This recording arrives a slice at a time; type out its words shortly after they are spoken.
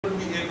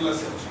plus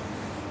h.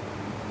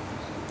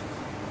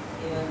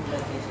 A1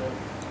 plus h sir.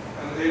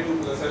 And A2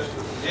 plus h.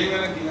 A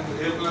मैंने किया तो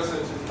A plus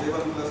h is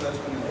A1 plus h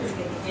मैंने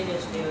इसके नीचे जो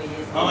स्टे हुई है.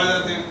 how is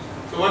that thing?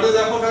 So what is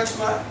f of x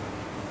y?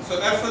 So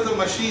f is a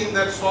machine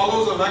that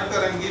swallows a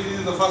vector and gives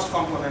you the first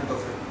component of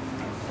it.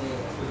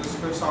 So it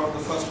spits out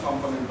the first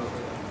component of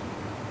it.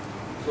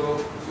 So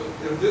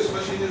if this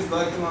machine is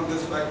working on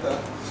this vector,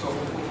 so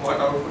what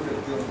output it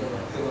gives?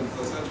 A1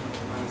 plus h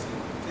minus A.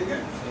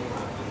 Okay?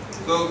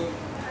 So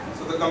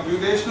the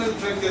computational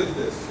trick is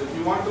this. If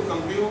you want to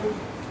compute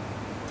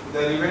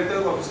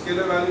derivative of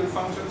scalar valued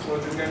functions,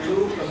 what you can do,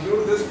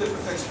 compute this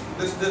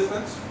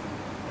difference,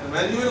 and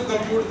when you will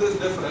compute this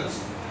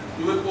difference,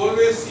 you will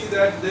always see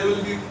that there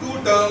will be two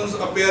terms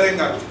appearing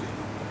actually.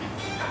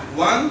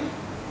 One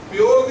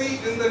purely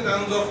in the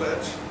terms of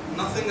h,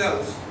 nothing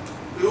else,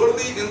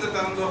 purely in the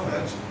terms of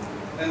h,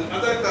 and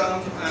other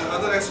terms and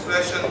other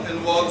expression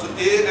involves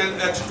a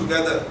and h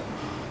together,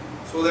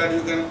 so that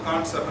you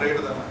can't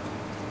separate them.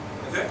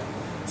 Okay?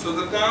 So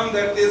the term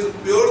that is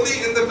purely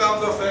in the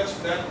terms of h,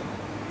 then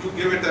you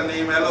give it a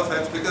name L of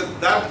h, because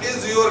that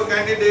is your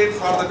candidate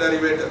for the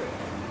derivative.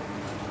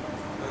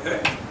 Okay?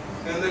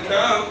 And the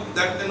term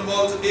that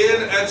involves a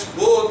and h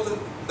both,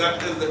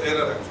 that is the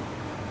error actually.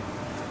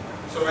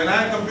 So when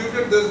I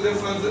computed this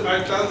difference, it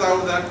turns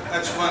out that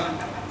h1,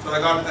 so I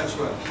got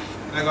h1,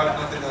 and I got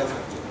nothing else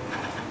actually.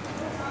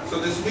 So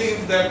this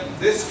means that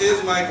this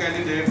is my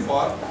candidate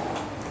for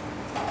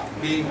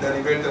being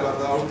derivative, or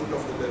the output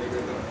of the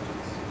derivative actually,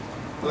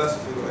 plus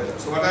 0 error.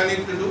 So what I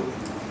need to do,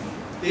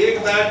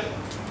 take that,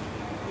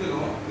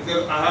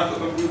 because I have to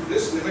compute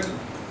this limit,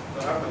 so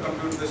I have to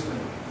compute this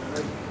limit.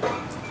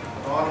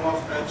 Norm of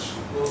h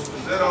goes to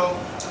 0,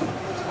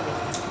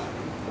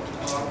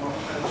 norm of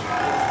h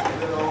goes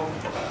to 0.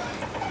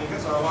 Okay,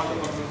 so I want to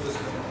compute this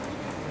limit.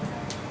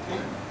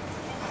 Okay.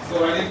 So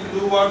I need to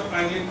do what?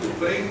 I need to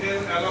bring in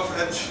L of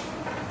h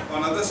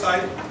on other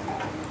side,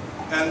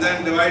 and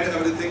then divide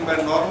everything by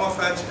norm of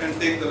h and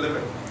take the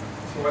limit.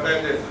 So what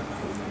I did,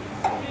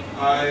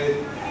 I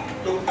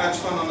took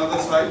h1 on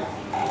other side,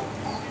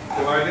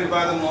 divided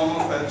by the norm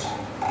of h,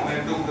 and I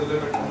took the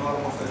limit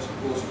norm of h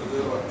goes to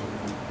 0 actually.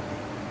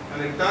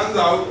 And it turns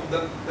out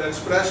that the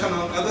expression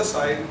on the other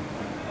side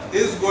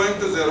is going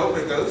to 0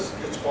 because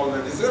it's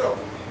already 0.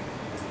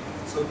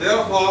 So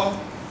therefore,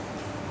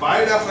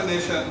 by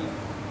definition,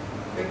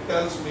 it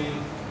tells me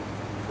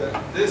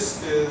that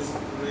this is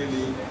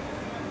really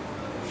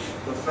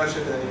the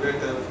Frechet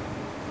derivative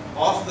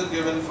of the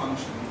given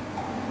function,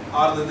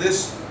 or that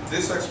this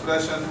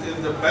expression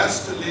is the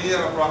best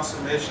linear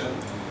approximation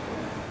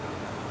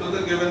to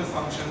the given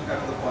function at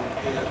the point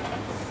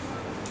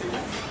A.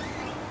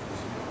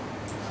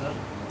 Sir,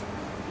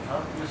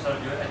 हम जो sir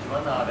जो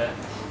h1 आ रहा है,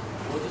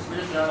 वो इस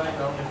वजह से आ रहा है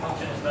कि हमने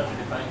फंक्शन इस तरह से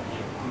डिफाइन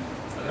किए.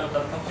 अगर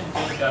हम फंक्शन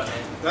चेंज कर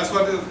दें, that's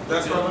what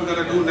we're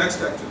going to do next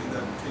actually.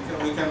 Then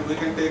we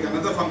can take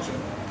another function.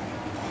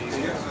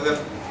 Okay, so that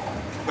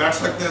बैठ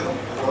सकते हैं हम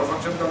और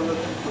फंक्शन कर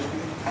लेते हैं.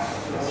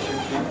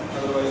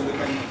 Otherwise we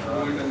can do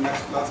it in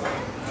next class.